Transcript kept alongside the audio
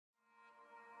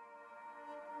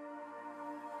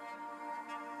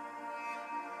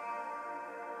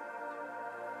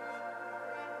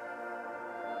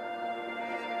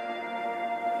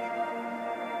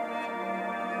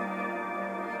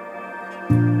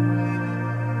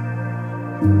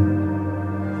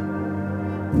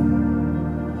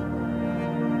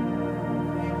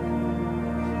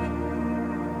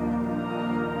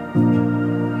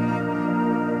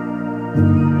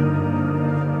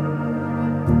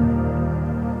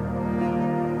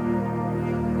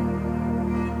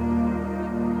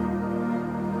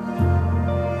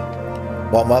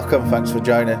Well, welcome, thanks for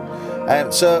joining.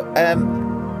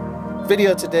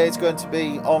 Video today is going to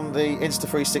be on the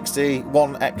Insta360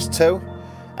 One X2.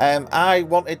 I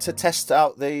wanted to test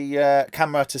out the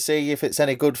camera to see if it's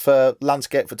any good for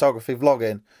landscape photography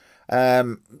vlogging,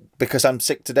 because I'm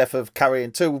sick to death of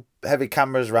carrying two heavy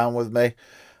cameras around with me,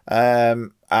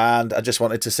 and I just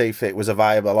wanted to see if it was a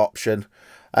viable option.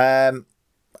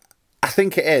 I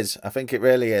think it is. I think it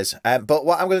really is. But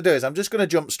what I'm going to do is I'm just going to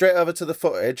jump straight over to the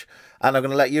footage, and I'm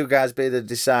going to let you guys be the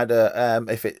decider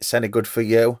if it's any good for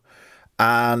you.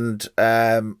 And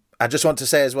I just want to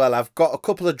say as well, I've got a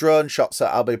couple of drone shots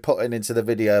that I'll be putting into the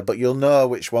video, but you'll know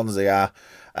which ones they are.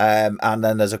 And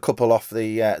then there's a couple off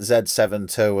the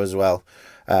Z7 too as well.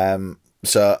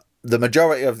 So the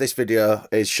majority of this video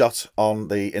is shot on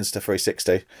the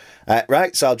Insta360.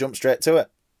 Right, so I'll jump straight to it.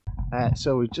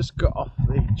 So we just got off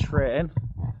the train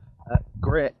at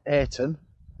Great Ayton.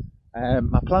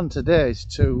 My plan today is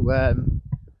to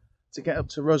get up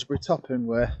to Rosebery Topping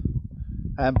Way,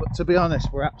 but to be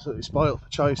honest, we're absolutely spoilt for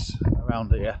choice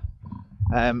around here.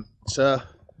 So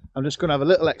I'm just going to have a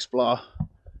little explore.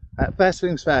 First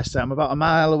things first, I'm about a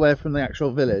mile away from the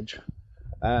actual village,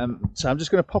 so I'm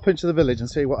just going to pop into the village and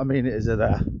see what amenities are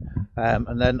there,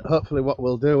 and then hopefully what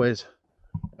we'll do is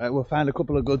we'll find a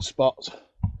couple of good spots.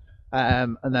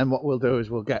 And then what we'll do is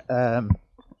we'll get a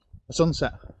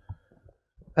sunset.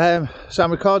 So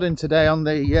I'm recording today on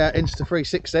the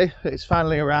Insta360. It's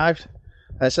finally arrived.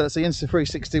 So that's the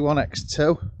Insta360 One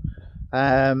X2.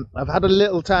 I've had a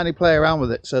little tiny play around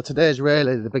with it, so today's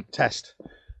really the big test,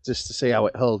 just to see how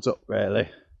it holds up really.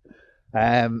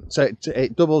 So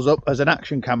it doubles up as an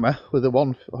action camera with a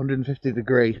 150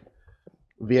 degree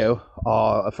view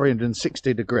or a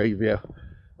 360 degree view,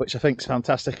 which I think is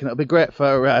fantastic, and it'll be great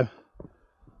for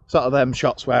sort of them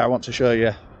shots where I want to show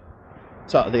you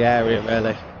sort of the area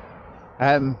really.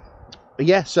 But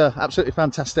yeah, so absolutely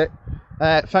fantastic.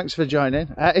 Thanks for joining.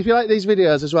 If you like these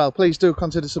videos as well, please do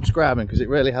consider subscribing, because it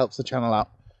really helps the channel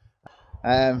out.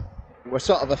 We're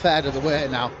sort of a third of the way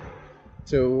now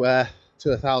to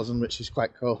 1,000, which is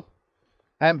quite cool.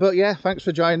 But yeah, thanks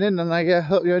for joining, and I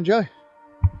hope you enjoy.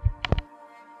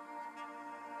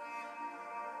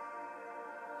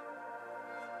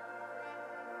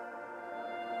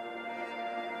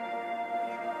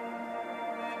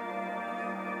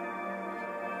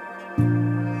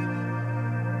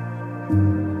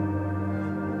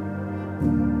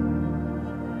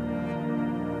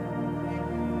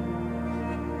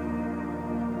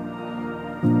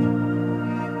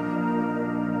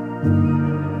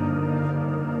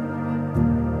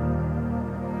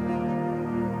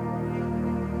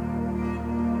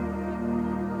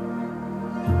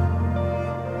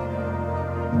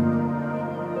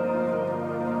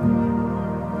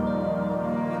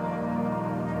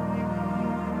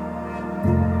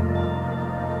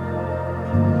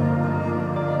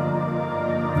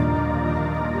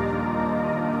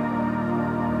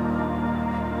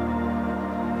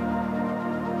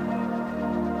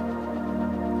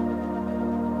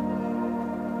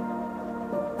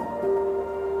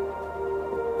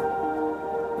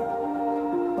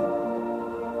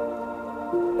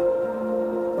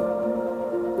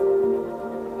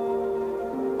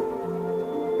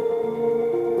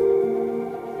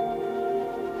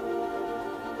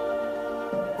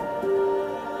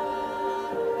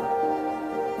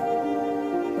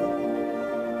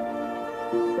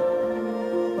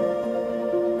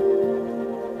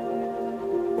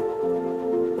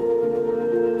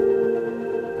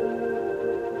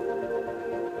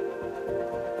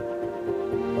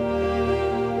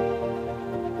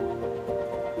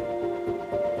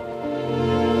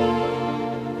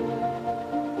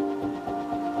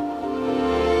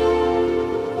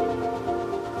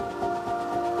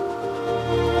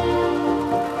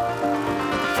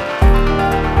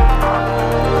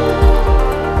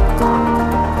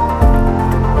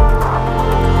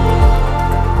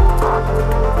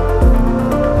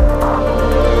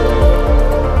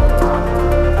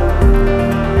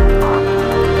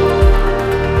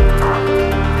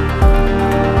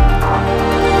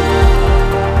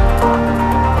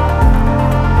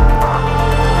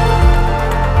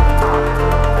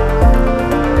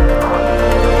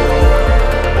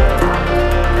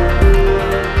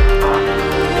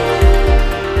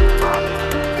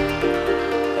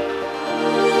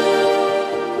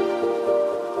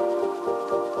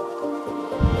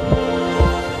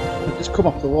 Come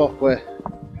off the walkway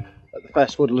at the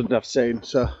first woodland I've seen,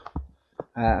 so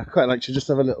I quite like to just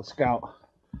have a little scout.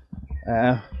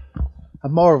 I'm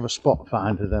more of a spot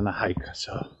finder than a hiker,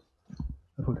 so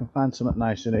if we can find something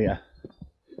nice in here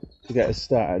to get us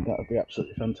started, that would be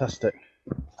absolutely fantastic.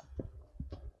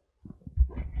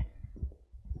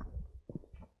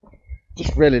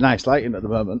 just really nice lighting at the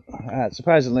moment.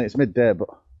 Surprisingly, it's midday, but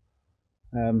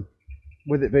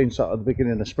with it being sort of the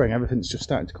beginning of the spring, everything's just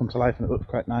starting to come to life and it looks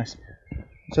quite nice.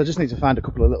 So I just need to find a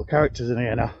couple of little characters in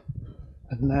here now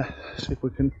and see if we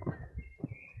can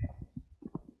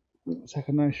take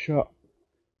a nice shot.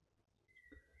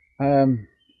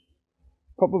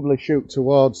 Probably shoot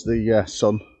towards the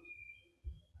sun.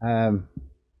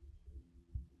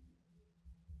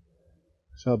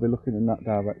 So I'll be looking in that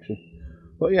direction.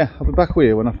 But yeah, I'll be back with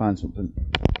you when I find something.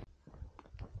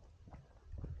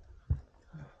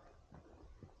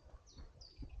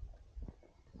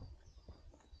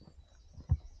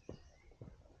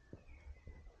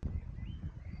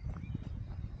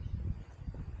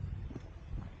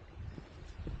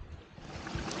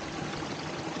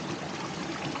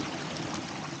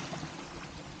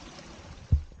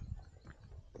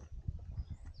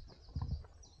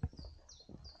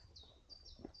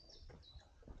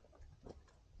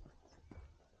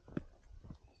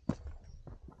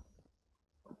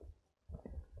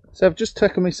 So I've just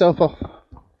taken myself off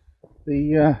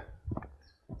the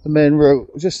main route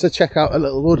just to check out a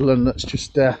little woodland that's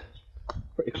just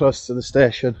pretty close to the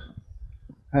station.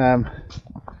 It's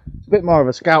a bit more of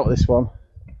a scout, this one.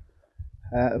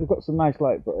 We've got some nice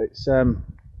light, but it's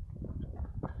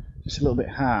just a little bit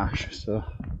harsh, so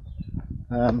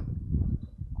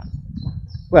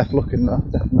worth looking though,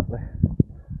 definitely.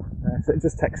 So it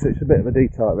just takes it's a bit of a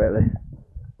detour really.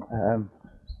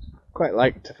 Quite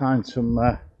like to find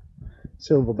some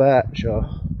silver birch or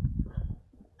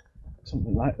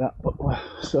something like that, but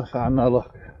so far no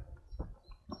luck.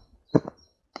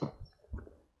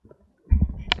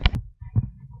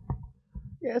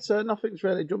 Yeah, so nothing's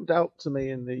really jumped out to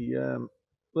me in the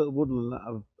little woodland that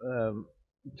I've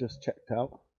just checked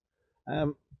out.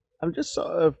 I'm just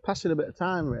sort of passing a bit of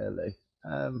time really.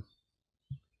 So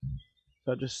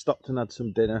I just stopped and had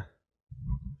some dinner.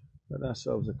 Got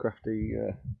ourselves a crafty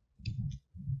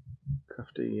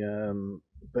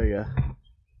beer,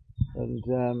 and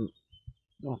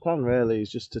my plan really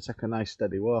is just to take a nice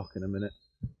steady walk in a minute.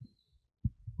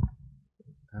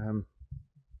 I'm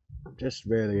just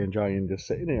really enjoying just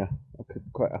sitting here. I could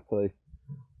quite happily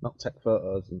not take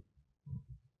photos and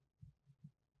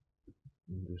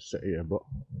just sit here, but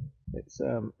it's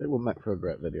it wouldn't make for a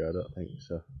great video, I don't think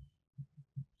so.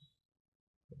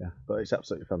 Yeah, but it's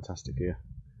absolutely fantastic here.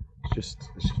 It's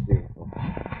just beautiful.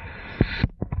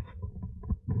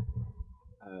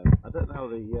 I don't know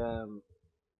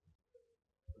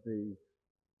the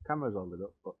camera's holding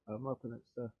up, but I'm hoping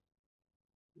it's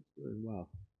doing well.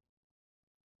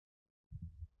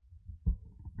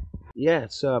 Yeah,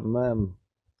 so I'm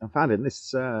finding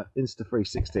this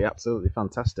Insta360 absolutely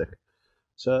fantastic.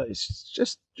 So it's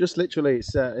just literally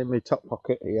it's in my top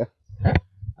pocket here,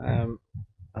 and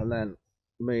then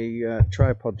my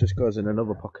tripod just goes in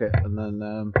another pocket, and then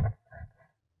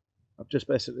I've just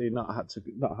basically not had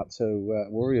to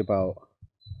worry about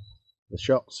the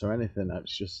shots or anything.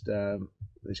 It's just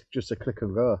a click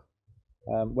and go.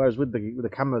 Whereas with the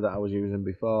camera that I was using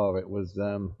before, it was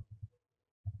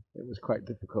quite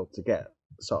difficult to get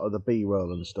sort of the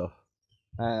B-roll and stuff.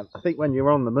 I think when you're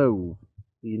on the move,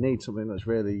 you need something that's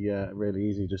really really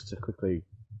easy just to quickly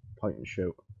point and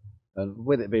shoot. And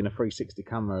with it being a 360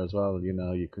 camera as well, you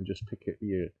know, you can just pick it,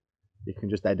 you can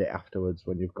just edit afterwards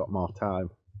when you've got more time.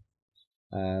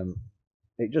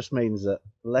 It just means that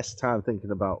less time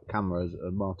thinking about cameras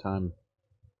and more time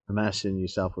immersing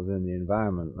yourself within the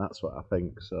environment. That's what I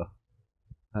think. So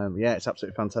yeah, it's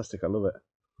absolutely fantastic. I love it.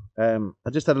 I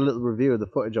just had a little review of the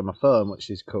footage on my phone, which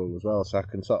is cool as well. So I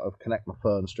can sort of connect my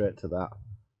phone straight to that,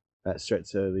 straight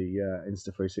to the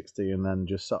Insta360, and then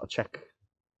just sort of check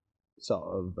sort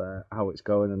of how it's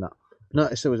going and that.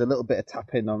 Noticed there was a little bit of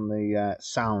tapping on the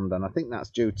sound, and I think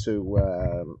that's due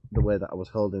to the way that I was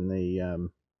holding the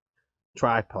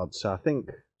tripod. So I think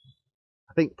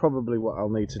probably what I'll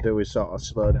need to do is sort of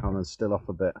slow down and still off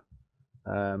a bit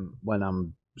when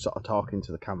I'm sort of talking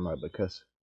to the camera, because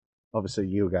obviously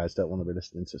you guys don't want to be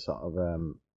listening to sort of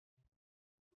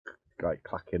like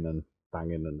clacking and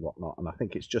banging and whatnot. And I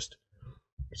think it's just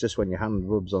when your hand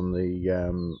rubs on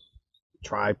the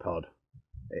tripod,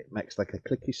 it makes like a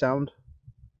clicky sound.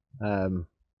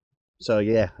 So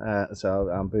yeah, so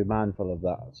I'll be mindful of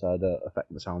that, so I don't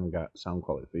affect the sound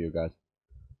quality for you guys.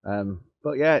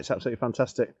 But yeah, it's absolutely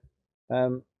fantastic.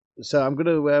 So I'm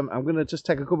gonna just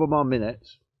take a couple more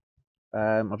minutes.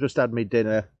 I've just had my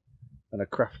dinner and a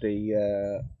crafty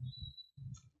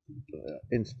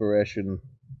inspiration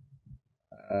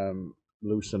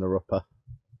loosener upper,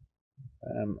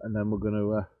 and then we're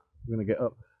gonna get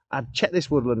up. I'd check this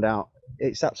woodland out.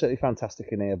 It's absolutely fantastic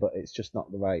in here, but it's just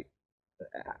not the right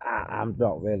I'm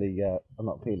not really, I'm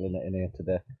not feeling it in here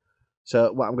today.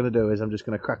 So what I'm going to do is I'm just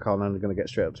going to crack on and I'm going to get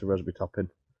straight up to raspberry topping.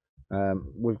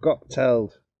 We've got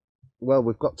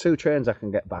we've got 2 trains I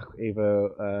can get back,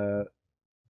 either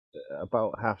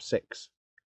about 6:30,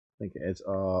 I think it is,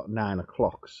 or 9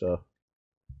 o'clock. So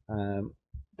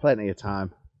plenty of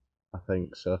time, I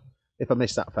think. So if I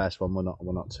miss that first one,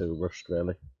 we're not too rushed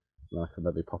really. And I can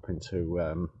maybe pop into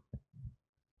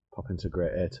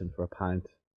Great Ayton for a pint.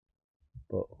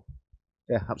 But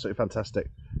yeah, absolutely fantastic.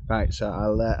 Right, so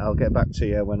I'll get back to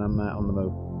you when I'm on the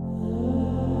move.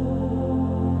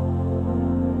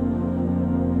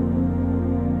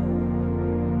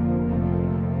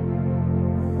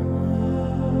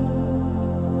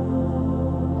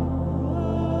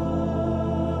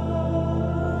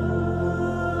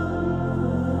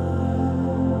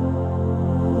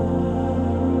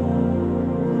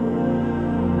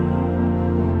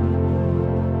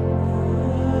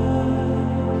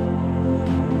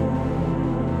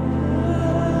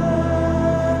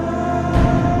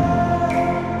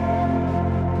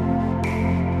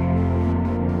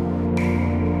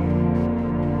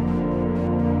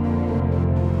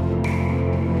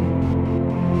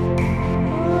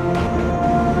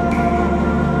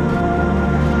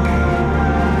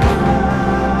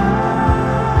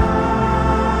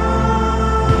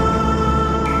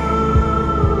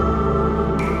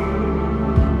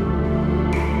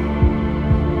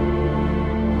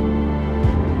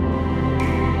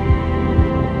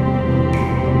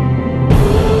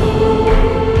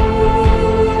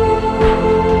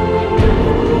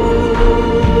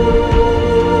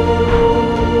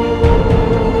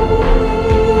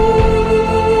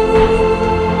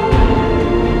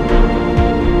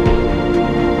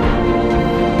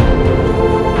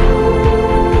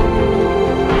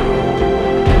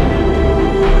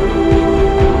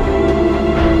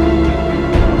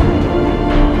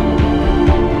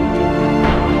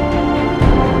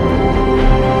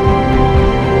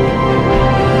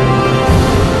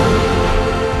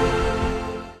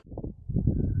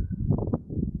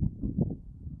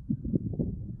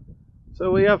 So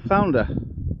we have found her.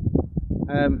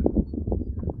 I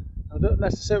don't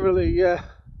necessarily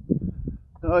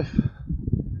know if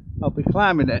I'll be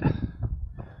climbing it.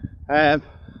 I'm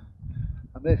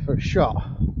here for a shot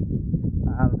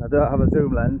and I don't have a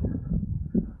zoom lens,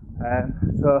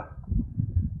 so I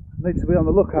need to be on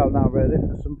the lookout now really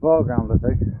for some foreground, I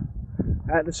think.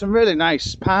 There's some really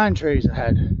nice pine trees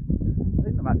ahead. I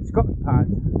think they might be Scotch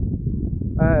pines.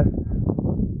 There's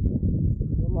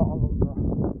a lot of them though.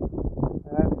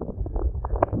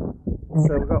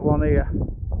 So we've got one here,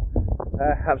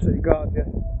 absolutely gorgeous.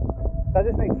 I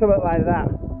just need something like that,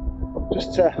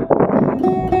 just to...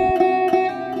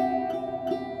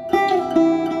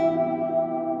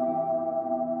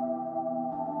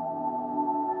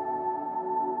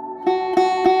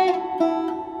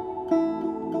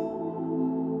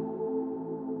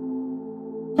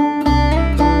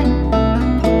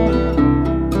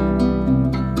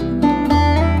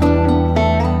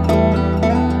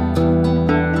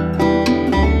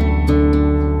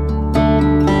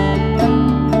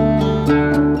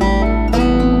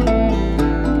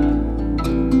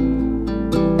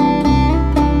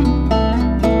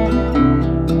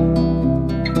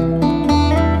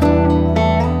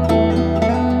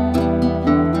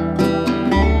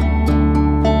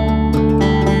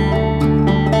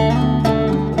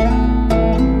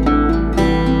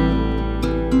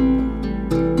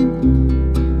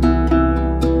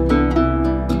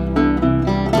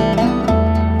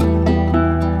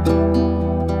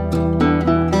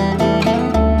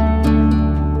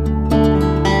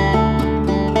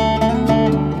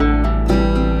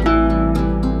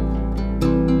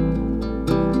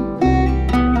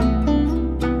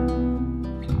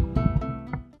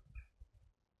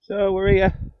 So we're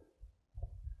here.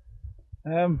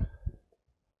 Can't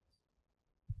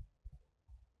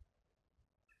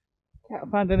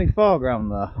find any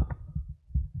foreground though.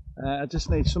 I just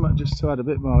need something just to add a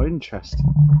bit more interest.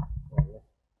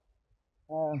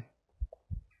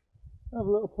 Have a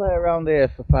little play around here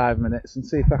for 5 minutes and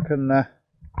see if I can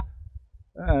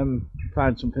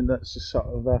find something that's just sort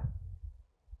of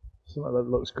something that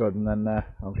looks good, and then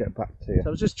I'll get back to you. So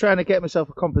I was just trying to get myself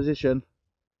a composition.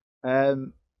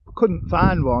 Couldn't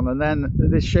find one, and then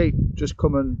this sheep just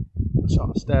come and sort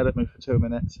of stared at me for 2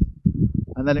 minutes,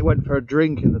 and then it went for a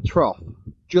drink in the trough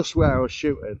just where I was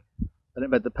shooting, and it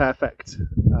made the perfect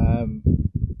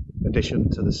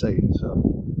addition to the scene. So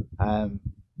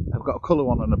I've got a colour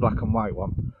one and a black and white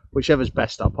one, whichever's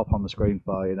best I'll pop on the screen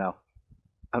for you now.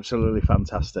 Absolutely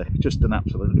fantastic, just an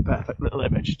absolutely perfect little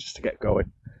image just to get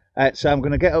going. So I'm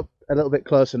going to get up a little bit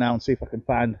closer now and see if I can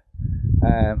find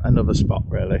another spot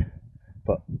really,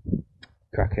 but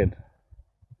cracking.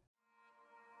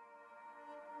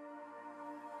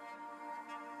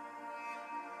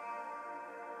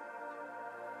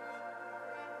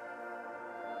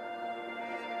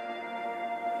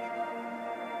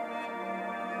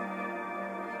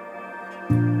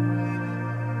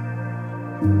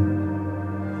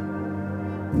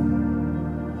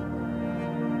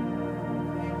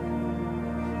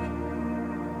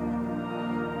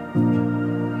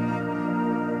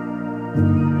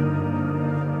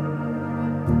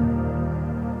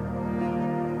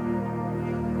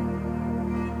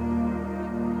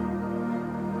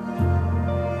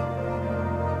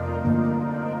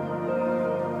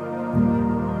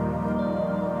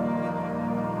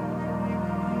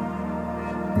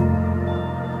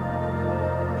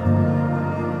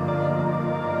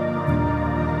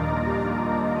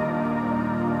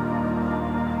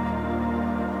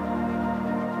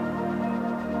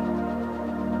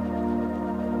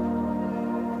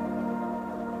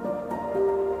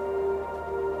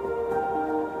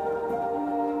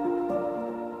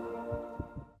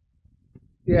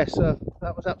 Yeah, so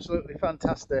that was absolutely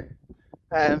fantastic.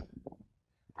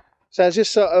 So I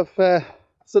just sort of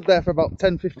stood there for about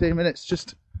 10-15 minutes,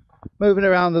 just moving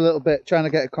around a little bit, trying to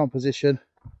get a composition.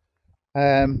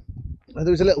 There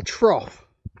was a little trough,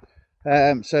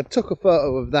 so I took a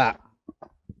photo of that,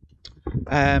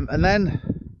 and then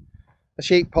a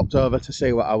sheep popped over to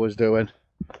see what I was doing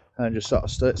and just sort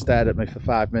of stared at me for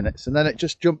 5 minutes, and then it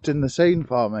just jumped in the scene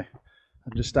for me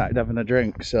and just started having a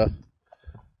drink. So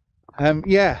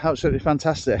yeah, absolutely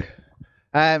fantastic.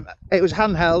 It was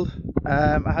handheld.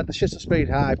 I had the shutter speed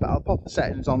high, but I'll pop the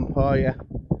settings on for you.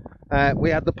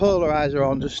 We had the polarizer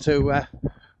on just to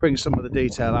bring some of the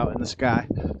detail out in the sky.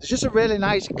 There's just a really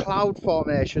nice cloud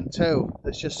formation too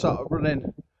that's just sort of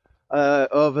running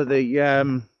over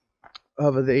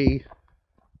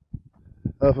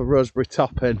Rosebery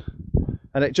topping,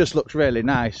 and it just looks really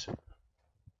nice.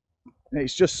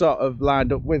 It's just sort of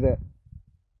lined up with it.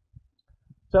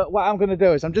 So what I'm going to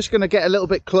do is I'm just going to get a little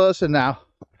bit closer now,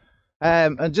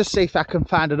 and just see if I can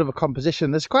find another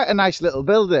composition. There's quite a nice little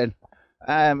building.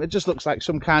 It just looks like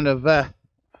some kind of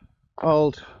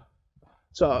old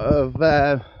sort of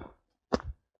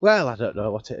well, I don't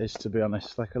know what it is, to be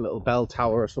honest, like a little bell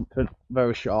tower or something,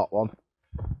 very short one.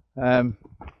 So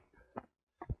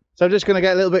I'm just going to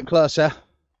get a little bit closer.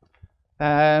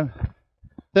 The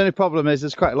only problem is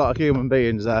there's quite a lot of human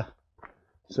beings there,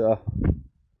 so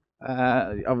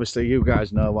obviously you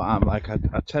guys know what I'm like. I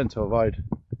tend to avoid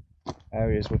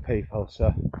areas with people,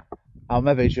 so I'll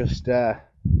maybe just take a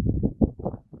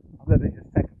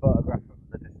photograph from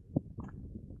the distance.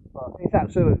 But it's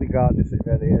absolutely gorgeous, it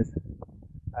really is.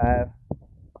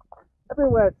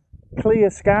 Everywhere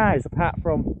clear skies apart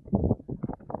from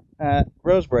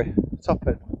Rosebery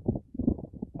topping.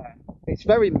 It's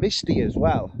very misty as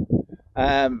well.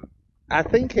 I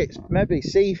think it's maybe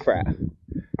sea fret,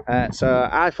 so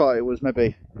I thought it was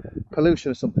maybe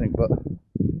pollution or something, but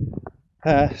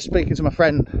speaking to my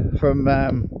friend from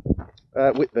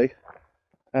Whitby,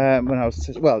 when I was,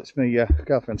 well, it's my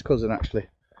girlfriend's cousin actually,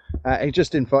 he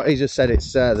just said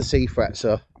it's the sea fret.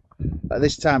 So at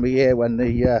this time of year when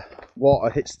the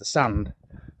water hits the sand,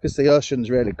 because the ocean's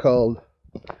really cold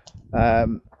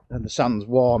and the sand's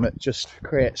warm, it just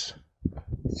creates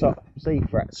sort of sea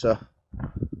fret. So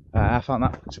I found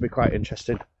that to be quite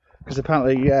interesting, because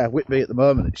apparently Whitby at the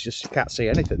moment, it's just you can't see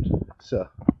anything. So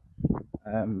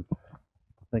I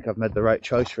think I've made the right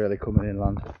choice really coming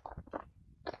inland. But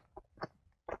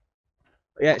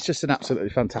yeah, it's just an absolutely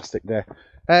fantastic day.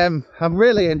 I'm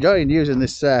really enjoying using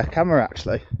this camera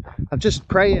actually. I'm just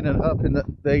praying and hoping that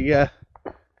the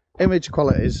image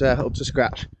quality is up to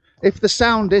scratch. If the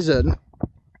sound isn't,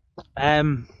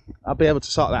 I'll be able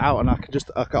to sort that out, and I can just,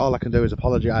 all I can do is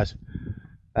apologise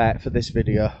for this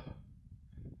video,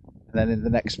 and then in the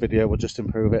next video we'll just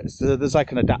improve it. So there's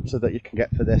like an adapter that you can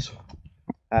get for this,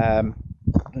 and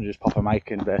just pop a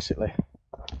mic in basically.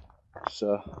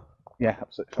 So yeah,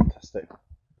 absolutely fantastic.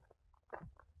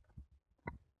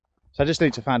 So I just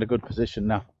need to find a good position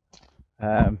now.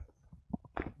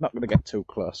 Not going to get too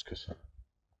close because,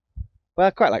 well,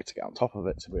 I quite like to get on top of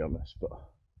it, to be honest, but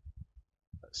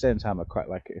at the same time I quite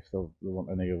like it if there weren't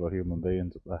any other human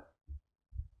beings up there,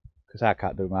 because I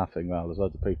can't do my thing well. There's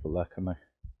loads of people there, can they?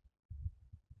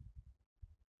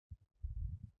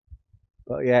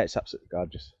 But yeah, it's absolutely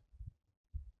gorgeous.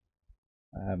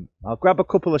 I'll grab a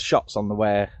couple of shots on the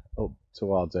way up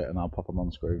towards it and I'll pop them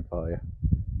on screen for you.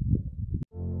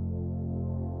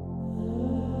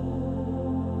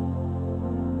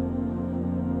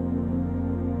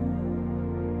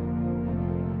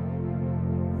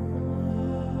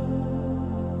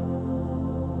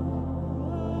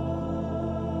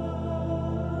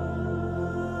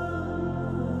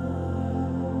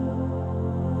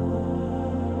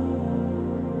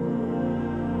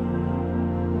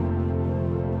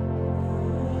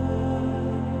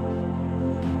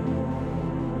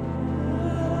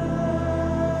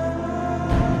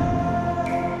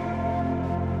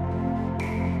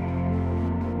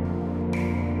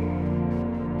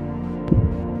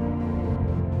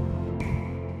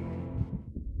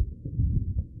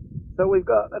 we've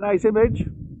got a nice image,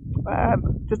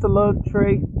 just a lone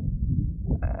tree,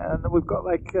 and then we've got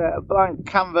like a blank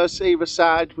canvas either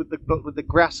side with the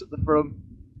grass at the front,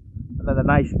 and then a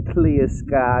nice clear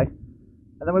sky,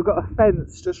 and then we've got a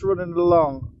fence just running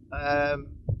along at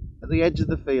the edge of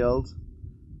the field,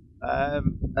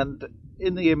 and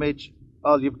in the image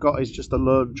all you've got is just a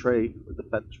lone tree with the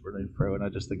fence running through, and I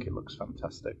just think it looks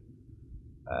fantastic.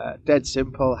 Dead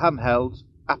simple, handheld,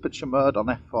 aperture mode on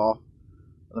f4,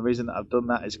 and the reason that I've done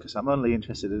that is because I'm only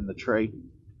interested in the tree,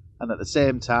 and at the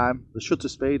same time the shutter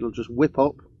speed will just whip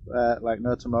up like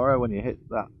no tomorrow when you hit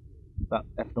that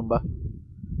F number,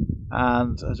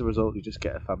 and as a result you just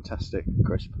get a fantastic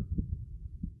crisp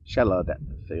shallow depth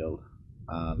of field,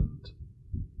 and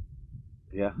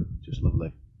yeah, just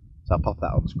lovely. So I'll pop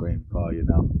that on screen for you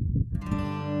now.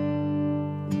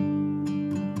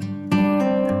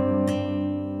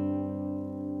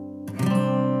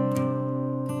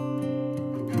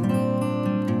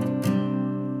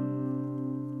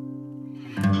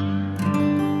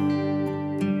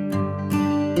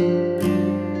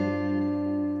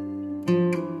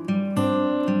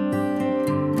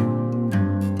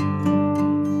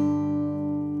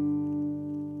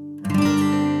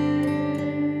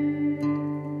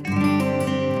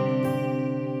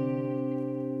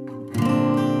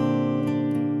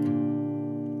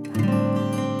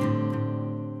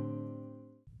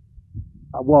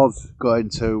 I was going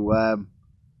to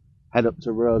head up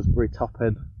to Rosebery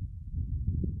Topping,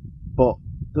 but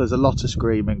there's a lot of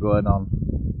screaming going on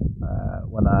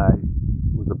when I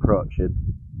was approaching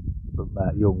from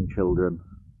young children,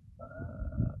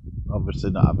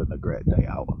 obviously not having a great day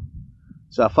out.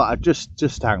 So I thought I'd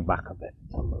just hang back a bit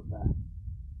until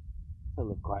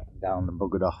they've quieted down and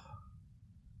buggered off,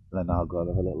 and then I'll go and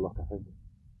have a little look, I think.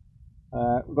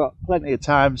 We've got plenty of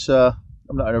time, so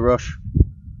I'm not in a rush.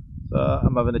 So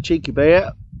I'm having a cheeky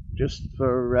beer, just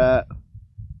for,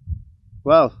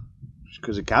 well, just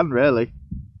because I can, really.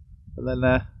 And then,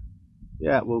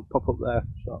 yeah, we'll pop up there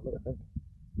shortly, I think.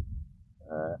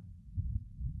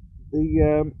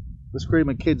 The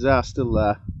screaming kids are still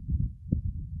there.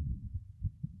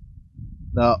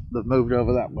 No, they've moved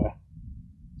over that way.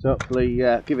 So hopefully,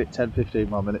 give it 10-15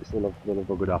 more minutes, they'll have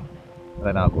buggered off. And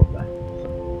then I'll go up there.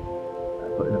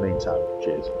 So, but in the meantime,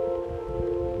 cheers.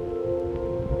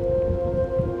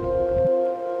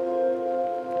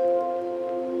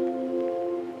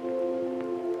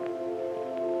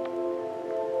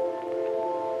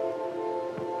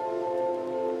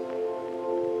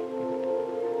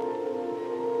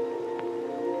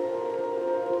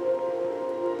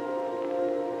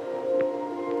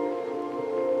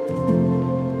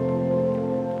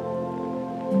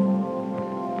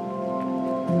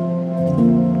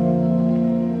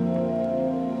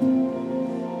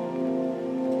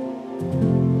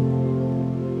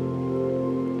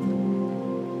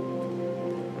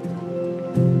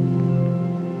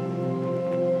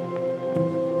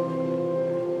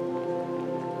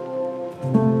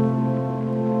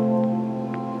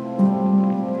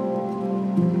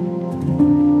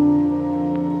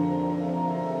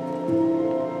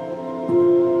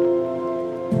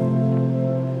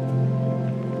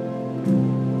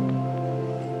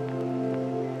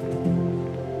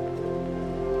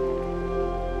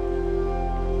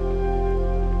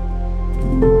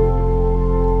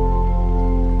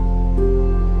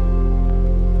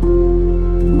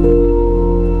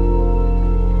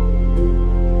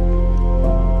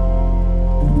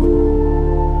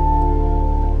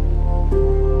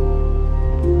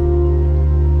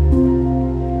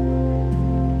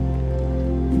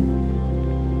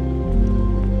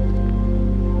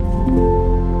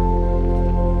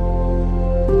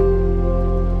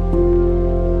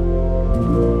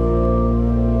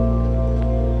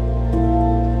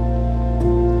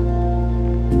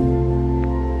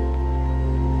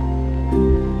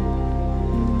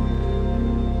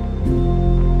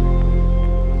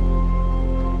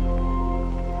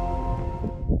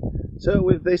 So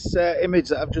with this image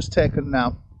that I've just taken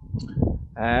now,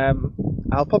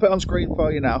 I'll pop it on screen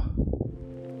for you now.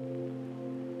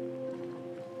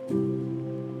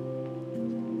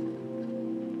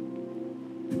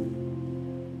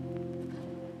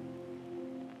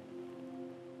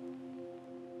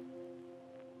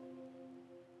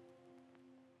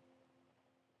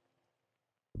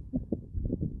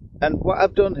 And what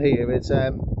I've done here is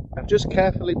I've just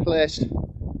carefully placed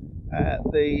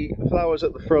the flowers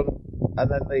at the front, and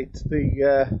then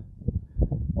the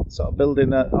sort of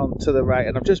building on to the right,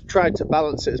 and I've just tried to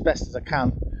balance it as best as I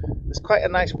can. There's quite a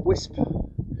nice wispy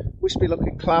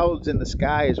looking clouds in the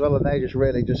sky as well, and they just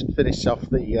really finish off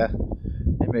the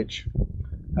image.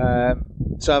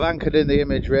 So I've anchored in the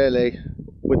image really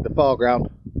with the foreground,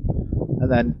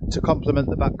 and then to complement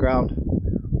the background,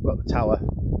 we've got the tower.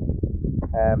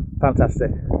 Fantastic.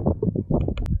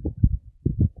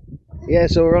 Yeah,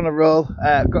 so we're on a roll.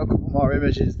 I've got a couple more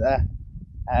images there.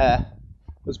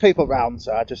 There's people around,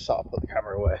 so I just sort of put the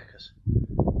camera away because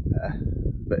a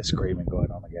bit of screaming going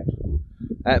on again.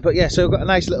 But yeah, so we've got a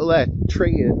nice little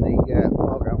tree in the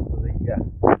foreground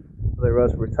for the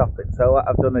roseberry topping. So what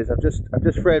I've done is I've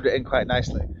just framed it in quite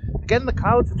nicely. Again, the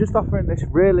clouds are just offering this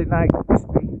really nice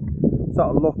misty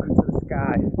sort of look to the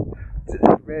sky. It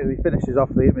just really finishes off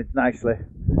the image nicely.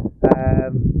 I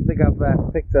think I've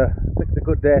picked a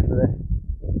good day for this.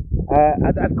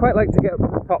 I'd quite like to get up to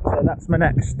the top, so that's my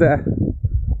next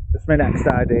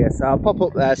idea. So I'll pop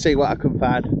up there, see what I can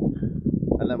find,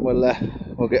 and then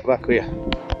we'll get back with you.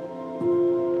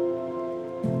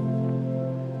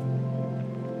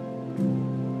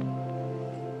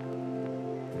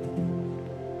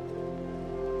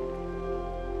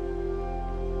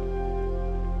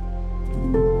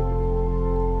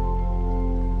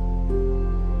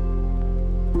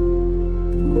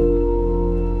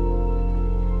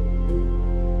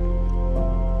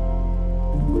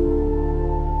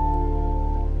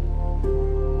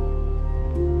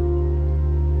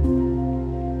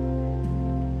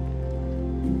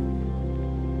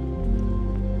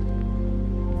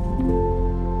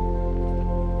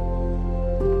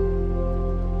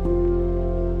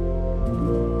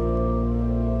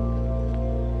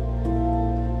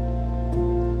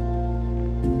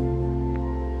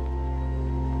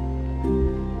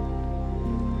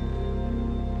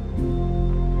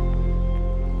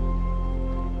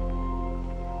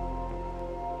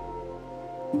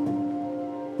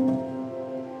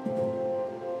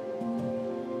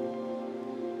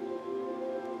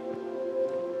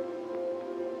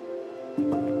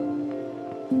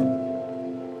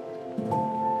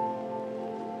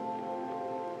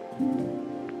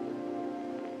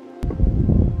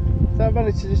 So I've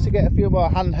managed to get a few more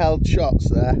handheld shots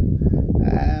there.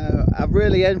 I've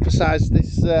really emphasised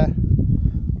this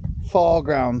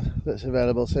foreground that's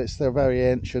available, so it's the very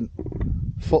ancient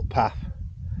footpath,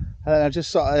 and then I'm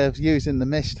just sort of using the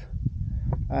mist,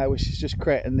 which is just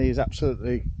creating these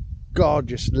absolutely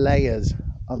gorgeous layers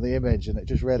on the image, and it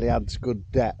just really adds good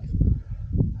depth.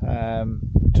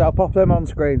 So I'll pop them on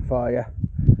screen for you,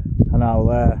 and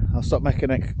I'll stop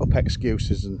making up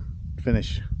excuses and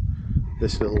finish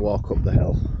this little walk up the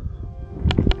hill.